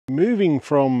Moving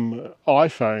from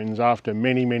iPhones after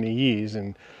many, many years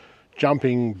and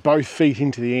jumping both feet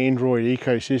into the Android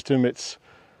ecosystem,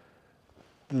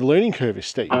 the learning curve is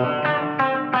steep.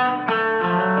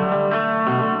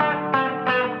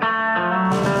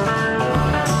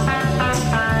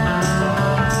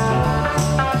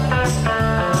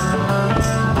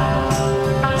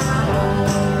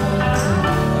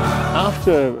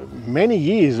 After many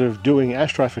years of doing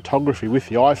astrophotography with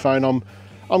the iPhone,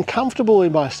 I'm comfortable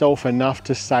in myself enough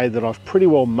to say that I've pretty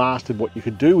well mastered what you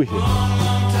could do with it.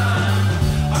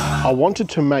 I wanted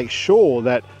to make sure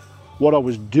that what I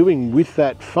was doing with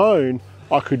that phone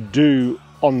I could do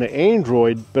on the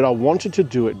Android, but I wanted to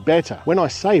do it better. When I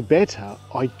say better,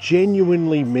 I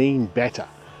genuinely mean better.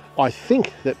 I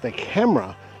think that the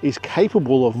camera is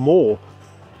capable of more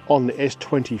on the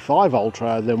S25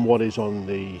 Ultra than what is on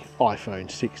the iPhone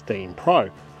 16 Pro.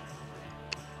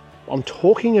 I'm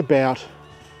talking about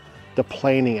the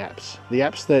planning apps, the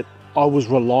apps that I was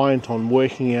reliant on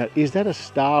working out, is that a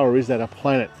star or is that a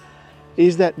planet?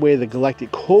 Is that where the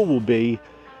galactic core will be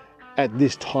at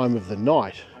this time of the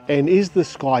night? And is the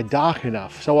sky dark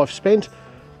enough? So I've spent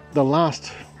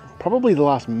probably the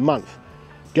last month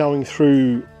going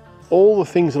through all the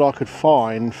things that I could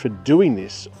find for doing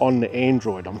this on the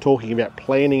Android. I'm talking about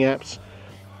planning apps,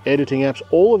 editing apps,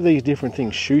 all of these different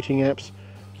things, shooting apps,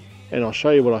 and I'll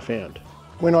show you what I found.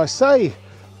 When I say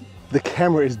the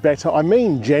camera is better, I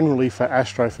mean generally for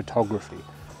astrophotography.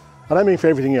 I don't mean for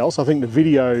everything else. I think the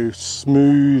video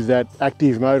smooth, that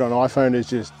active mode on iPhone is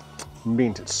just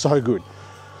mint, it's so good.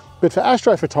 But for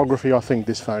astrophotography, I think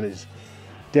this phone is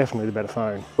definitely the better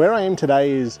phone. Where I am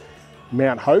today is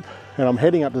Mount Hope, and I'm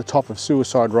heading up to the top of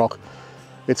Suicide Rock.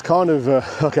 It's kind of,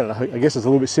 I don't know, I guess it's a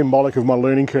little bit symbolic of my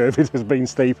learning curve. It has been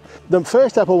steep. The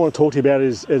first app I want to talk to you about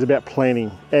is about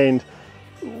planning. And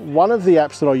one of the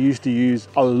apps that I used to use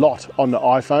a lot on the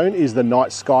iPhone is the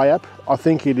Night Sky app. I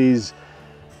think it is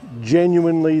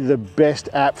genuinely the best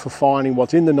app for finding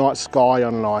what's in the night sky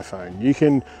on an iPhone. You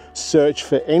can search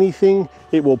for anything.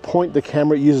 It will point the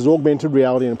camera, it uses augmented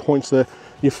reality and points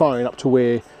your phone up to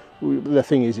where the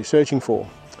thing is you're searching for.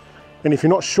 And if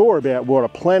you're not sure about what a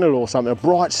planet or something, a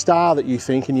bright star that you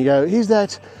think, and you go, is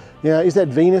that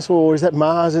Venus or is that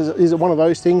Mars? Is it one of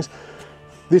those things?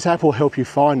 This app will help you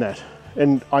find that.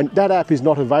 And that app is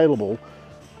not available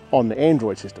on the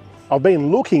Android system. I've been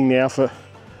looking now for,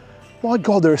 my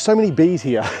God, there are so many bees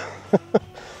here.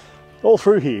 All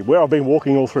through here, where I've been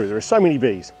walking all through, there are so many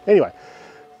bees. Anyway,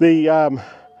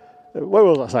 what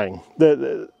was I saying?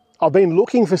 I've been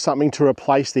looking for something to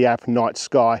replace the app Night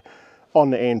Sky on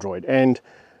the Android, and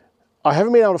I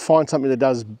haven't been able to find something that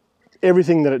does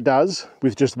everything that it does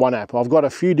with just one app. I've got a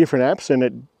few different apps and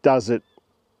it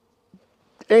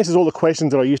answers all the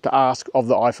questions that I used to ask of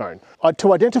the iPhone.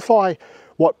 To identify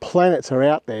what planets are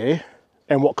out there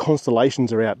and what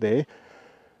constellations are out there,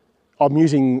 I'm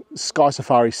using Sky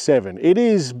Safari 7. It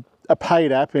is a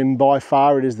paid app, and by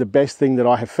far it is the best thing that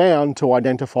I have found to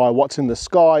identify what's in the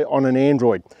sky on an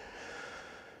Android.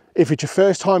 If it's your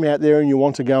first time out there and you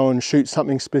want to go and shoot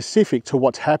something specific to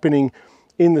what's happening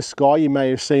in the sky, you may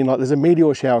have seen like there's a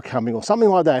meteor shower coming or something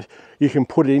like that, you can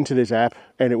put it into this app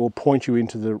and it will point you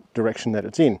into the direction that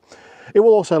it's in. It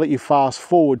will also let you fast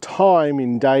forward time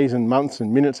in days and months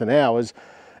and minutes and hours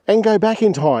and go back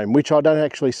in time, which I don't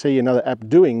actually see another app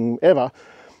doing ever,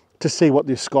 to see what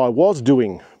this sky was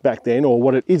doing back then or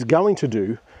what it is going to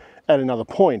do at another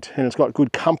point. And it's got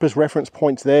good compass reference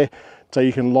points there, so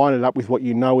you can line it up with what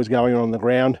you know is going on the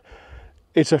ground.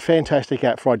 It's a fantastic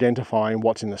app for identifying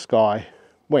what's in the sky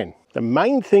when. The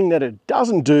main thing that it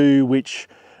doesn't do, which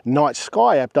Night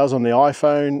Sky app does on the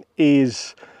iPhone,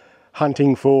 is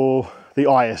hunting for the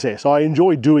ISS. I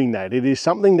enjoy doing that. It is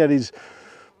something that is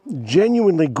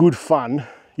genuinely good fun.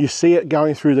 You see it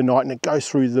going through the night and it goes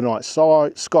through the night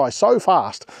sky so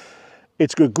fast.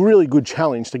 It's a really good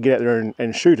challenge to get out there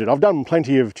and shoot it. I've done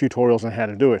plenty of tutorials on how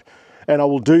to do it, and I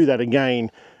will do that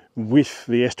again with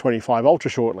the S25 Ultra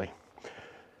shortly.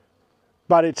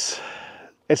 But it's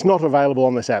not available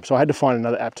on this app, so I had to find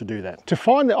another app to do that. To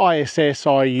find the ISS,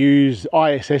 I use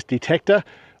ISS Detector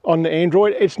on the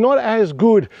Android. It's not as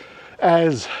good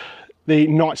as the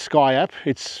Night Sky app.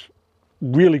 It's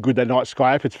really good, that Night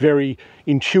Sky app. It's very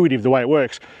intuitive the way it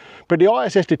works. But the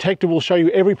ISS Detector will show you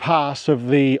every pass of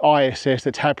the ISS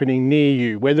that's happening near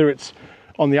you, whether it's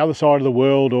on the other side of the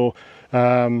world or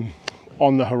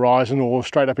on the horizon or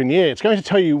straight up in the air. It's going to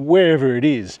tell you wherever it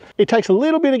is. It takes a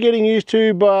little bit of getting used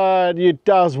to, but it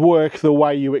does work the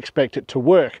way you expect it to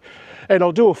work. And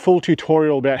I'll do a full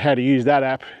tutorial about how to use that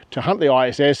app to hunt the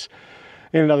ISS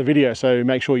in another video, so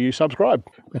make sure you subscribe.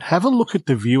 But have a look at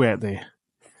the view out there.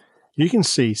 You can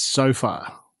see so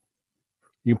far.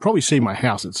 You can probably see my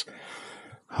house. It's,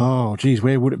 oh geez,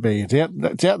 where would it be? It's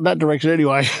out that direction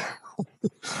anyway.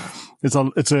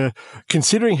 It's a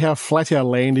considering how flat our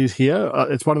land is here,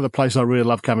 it's one of the places I really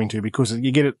love coming to, because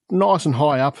you get it nice and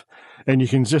high up and you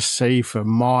can just see for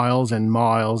miles and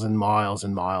miles and miles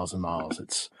and miles and miles.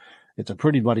 It's a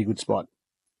pretty bloody good spot.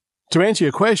 To answer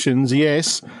your questions,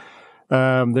 yes,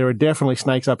 there are definitely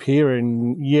snakes up here,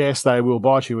 and yes, they will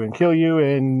bite you and kill you,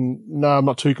 and no, I'm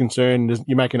not too concerned.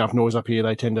 You make enough noise up here,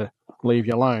 they tend to leave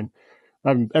you alone.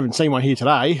 I haven't seen one here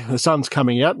today. The sun's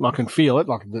coming out and I can feel it,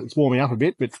 like it's warming up a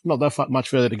bit, but not that much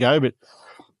further to go. But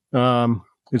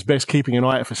it's best keeping an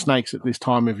eye out for snakes at this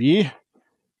time of year,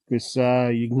 because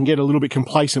you can get a little bit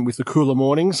complacent with the cooler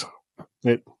mornings.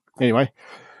 But anyway,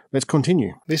 let's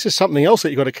continue. This is something else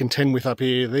that you've got to contend with up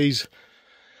here, these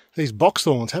box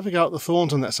thorns. Have a go at the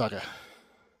thorns on that sucker.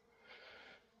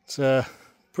 It's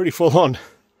pretty full on.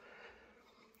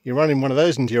 You run in one of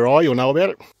those into your eye, you'll know about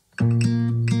it.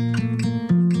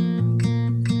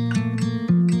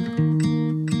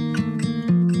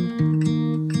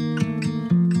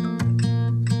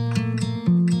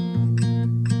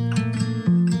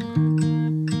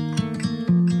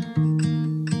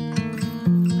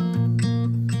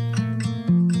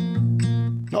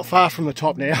 Not far from the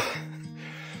top now.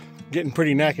 Getting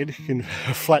pretty knackered.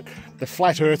 The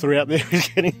flat earther out there is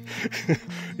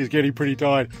getting pretty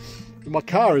tired. My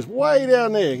car is way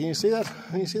down there. Can you see that?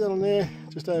 Can you see that on there?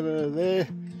 Just over there.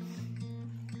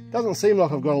 Doesn't seem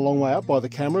like I've gone a long way up by the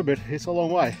camera, but it's a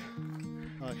long way.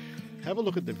 Right, have a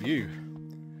look at the view.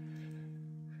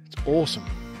 It's awesome.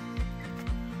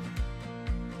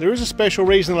 There is a special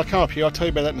reason I come up here. I'll tell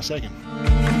you about that in a second.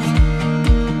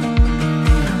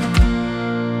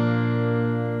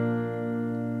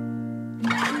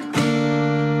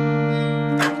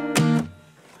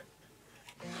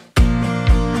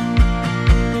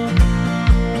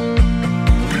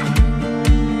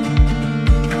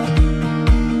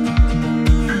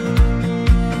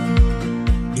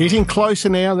 Getting closer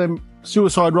now. The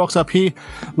suicide rocks up here.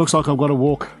 Looks like I've got to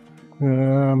walk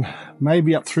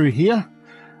maybe up through here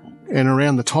and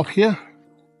around the top here,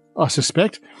 I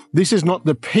suspect. This is not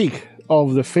the peak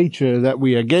of the feature that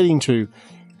we are getting to.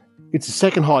 It's the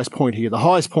second highest point here. The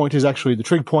highest point is actually the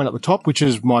trig point at the top, which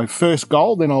is my first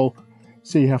goal. Then I'll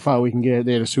see how far we can get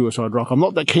there to Suicide Rock. I'm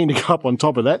not that keen to go up on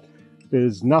top of that.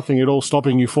 There's nothing at all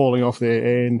stopping you falling off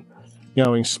there and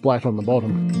going splat on the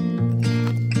bottom.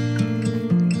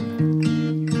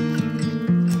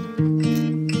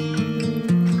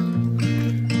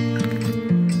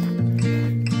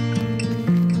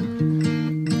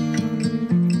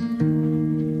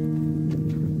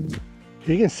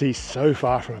 You can see so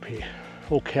far from up here,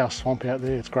 all cow swamp out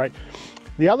there, it's great.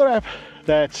 The other app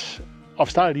that I've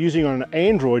started using on an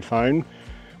Android phone,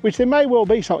 which there may well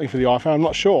be something for the iPhone, I'm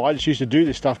not sure. I just used to do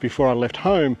this stuff before I left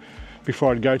home,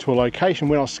 before I'd go to a location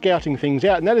when I was scouting things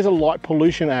out, and that is a light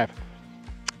pollution app.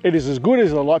 It is as good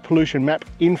as a light pollution map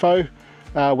info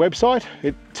website.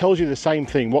 It tells you the same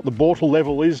thing, what the Bortle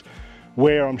level is,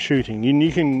 where I'm shooting.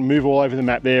 You can move all over the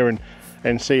map there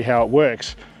and see how it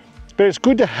works. But it's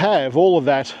good to have all of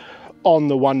that on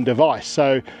the one device.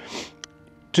 So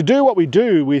to do what we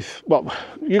do with, well,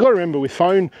 you got to remember with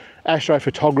phone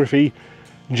astrophotography,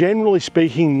 generally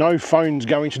speaking, no phone's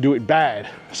going to do it bad.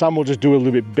 Some will just do it a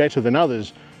little bit better than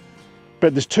others.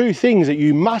 But there's two things that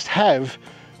you must have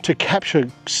to capture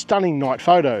stunning night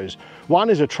photos.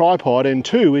 One is a tripod and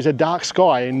two is a dark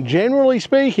sky. And generally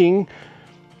speaking,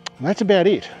 that's about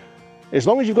it. As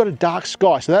long as you've got a dark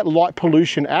sky, so that light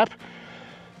pollution app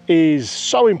is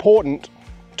so important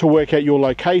to work out your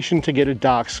location to get a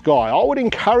dark sky. I would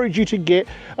encourage you to get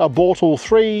a Bortle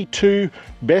 3, 2,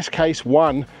 best case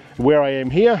 1. Where I am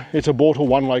here, it's a Bortle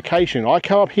 1 location. I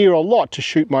come up here a lot to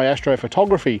shoot my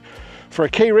astrophotography for a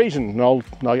key reason.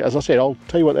 As I said, I'll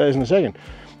tell you what that is in a second.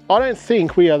 I don't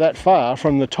think we are that far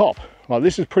from the top. Like,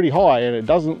 this is pretty high and it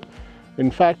doesn't,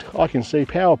 in fact, I can see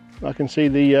power, I can see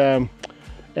the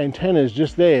antennas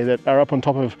just there that are up on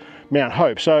top of Mount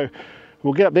Hope. So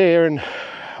we'll get up there and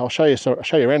I'll show you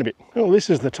around a bit. Well, this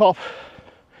is the top.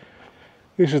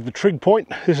 This is the trig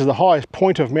point. This is the highest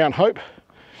point of Mount Hope.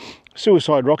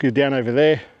 Suicide Rock is down over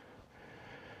there.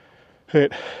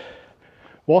 But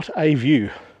what a view.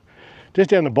 Just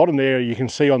down the bottom there, you can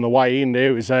see on the way in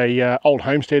there is a old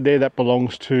homestead there that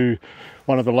belongs to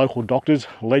one of the local doctors,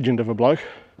 legend of a bloke.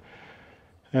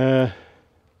 Yeah,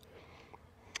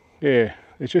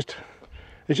 it's just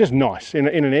nice in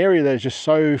an area that is just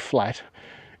so flat.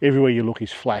 Everywhere you look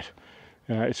is flat.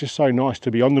 It's just so nice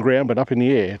to be on the ground but up in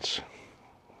the air. It's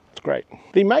great.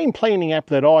 The main planning app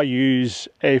that I use,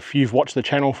 if you've watched the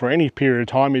channel for any period of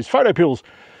time, is PhotoPills.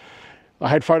 I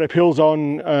had photo pills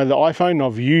on the iPhone.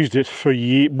 I've used it for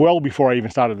years, well before I even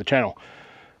started the channel.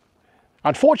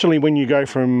 Unfortunately, when you go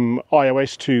from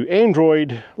iOS to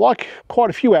Android, like quite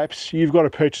a few apps, you've got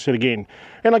to purchase it again.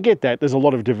 And I get that. There's a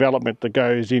lot of development that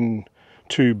goes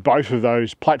into both of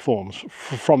those platforms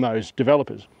from those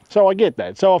developers. So I get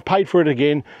that. So I've paid for it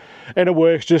again, and it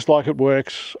works just like it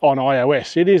works on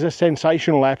iOS. It is a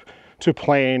sensational app to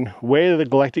plan where the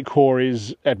galactic core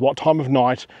is at what time of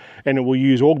night, and it will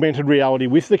use augmented reality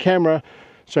with the camera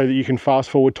so that you can fast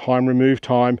forward time, remove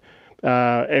time,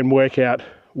 and work out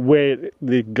where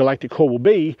the galactic core will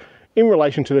be in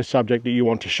relation to the subject that you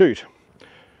want to shoot.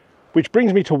 Which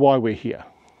brings me to why we're here.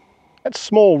 That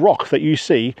small rock that you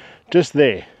see just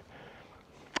there,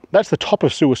 that's the top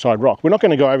of Suicide Rock. We're not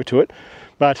going to go over to it,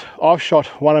 but I've shot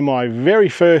one of my very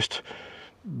first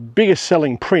biggest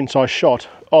selling prints I shot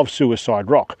of Suicide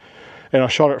Rock. And I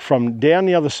shot it from down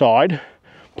the other side,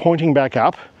 pointing back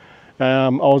up. I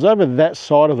was over that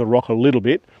side of the rock a little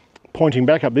bit, pointing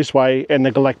back up this way, and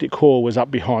the galactic core was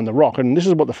up behind the rock. And this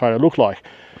is what the photo looked like.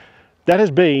 That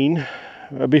has been,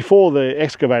 before the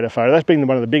excavator photo, that's been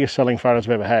one of the biggest selling photos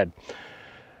I've ever had.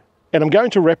 And I'm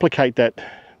going to replicate that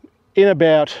in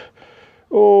about,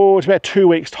 it's about 2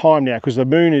 weeks time now, because the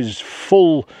moon is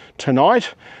full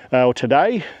tonight, or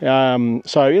today.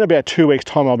 So in about 2 weeks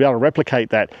time, I'll be able to replicate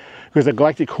that, because the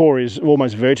galactic core is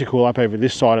almost vertical up over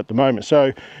this side at the moment.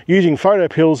 So using photo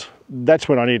pills, that's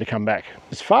when I need to come back.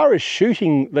 As far as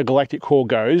shooting the galactic core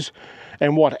goes,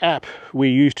 and what app we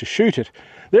use to shoot it,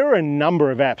 there are a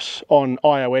number of apps on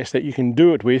iOS that you can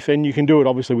do it with, and you can do it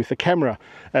obviously with the camera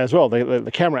as well, the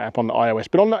camera app on the iOS.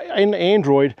 But in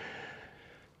Android,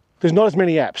 there's not as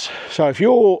many apps. So if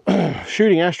you're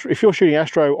shooting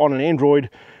Astro on an Android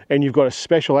and you've got a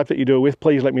special app that you do it with,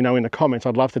 please let me know in the comments.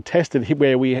 I'd love to test it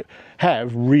where we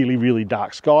have really, really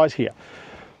dark skies here.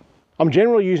 I'm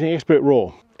generally using Expert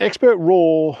RAW. Expert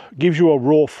RAW gives you a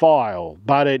raw file,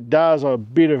 but it does a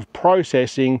bit of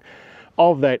processing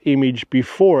of that image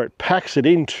before it packs it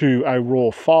into a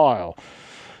raw file.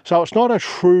 So it's not a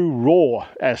true RAW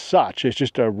as such, it's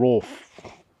just a raw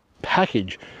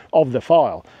package of the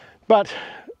file. But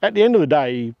at the end of the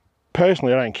day,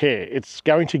 personally, I don't care. It's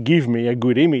going to give me a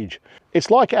good image. It's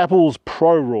like Apple's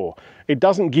ProRAW. It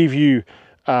doesn't give you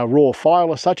a raw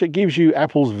file as such, it gives you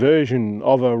Apple's version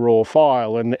of a raw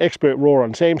file, and the Expert RAW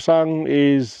on Samsung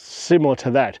is similar to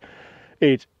that.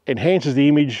 It enhances the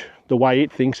image the way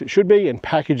it thinks it should be and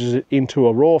packages it into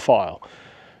a raw file.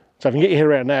 So if you can get your head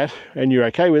around that and you're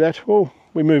okay with that, well,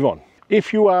 we move on.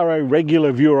 If you are a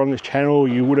regular viewer on this channel,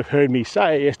 you would have heard me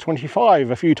say S25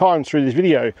 a few times through this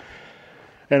video.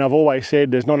 And I've always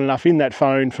said there's not enough in that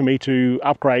phone for me to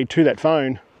upgrade to that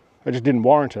phone. I just didn't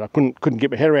warrant it. I couldn't get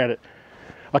my head around it.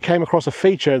 I came across a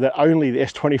feature that only the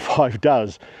S25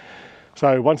 does.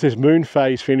 So once this moon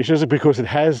phase finishes, because it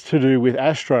has to do with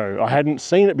Astro, I hadn't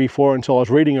seen it before until I was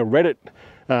reading a Reddit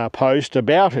post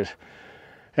about it.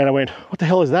 And I went, what the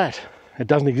hell is that? It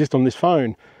doesn't exist on this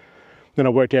phone. Then I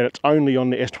worked out it's only on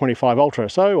the S25 Ultra.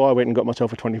 So I went and got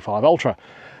myself a 25 Ultra.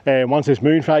 And once this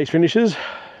moon phase finishes,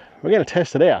 we're going to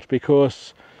test it out,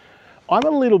 because I'm a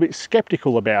little bit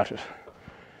skeptical about it.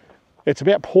 It's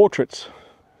about portraits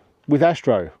with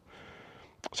Astro.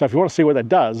 So if you want to see what that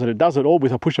does, and it does it all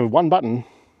with a push of one button,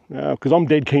 because I'm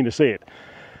dead keen to see it,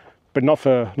 but not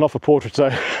for portraits.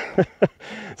 So,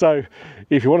 so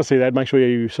if you want to see that, make sure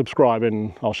you subscribe,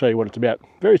 and I'll show you what it's about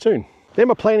very soon. Then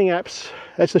my planning apps,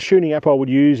 that's the shooting app I would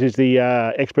use, is the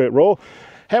Expert RAW.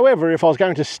 However, if I was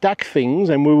going to stack things,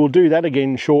 and we will do that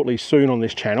again shortly soon on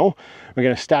this channel, we're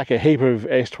going to stack a heap of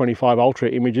S25 Ultra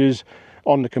images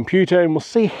on the computer, and we'll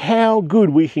see how good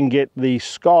we can get the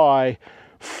sky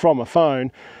from a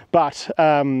phone. But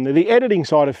the editing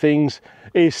side of things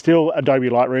is still Adobe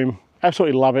Lightroom.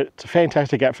 Absolutely love it. It's a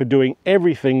fantastic app for doing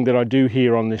everything that I do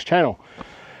here on this channel.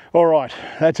 All right,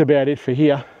 that's about it for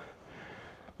here.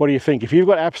 What do you think? If you've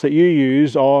got apps that you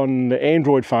use on the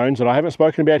Android phones that I haven't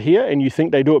spoken about here, and you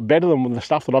think they do it better than the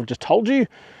stuff that I've just told you,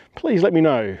 please let me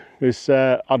know, because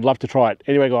I'd love to try it.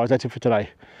 Anyway guys, that's it for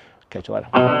today. Catch you later.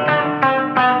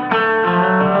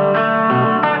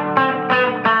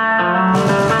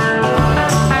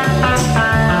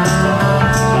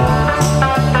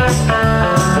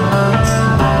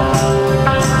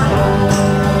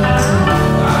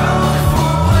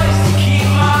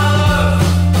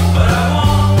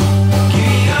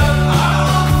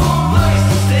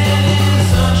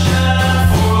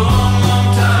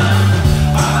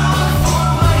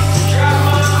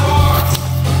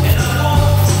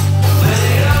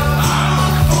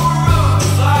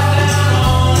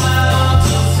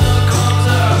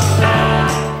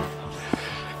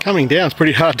 Coming down is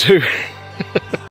pretty hard too.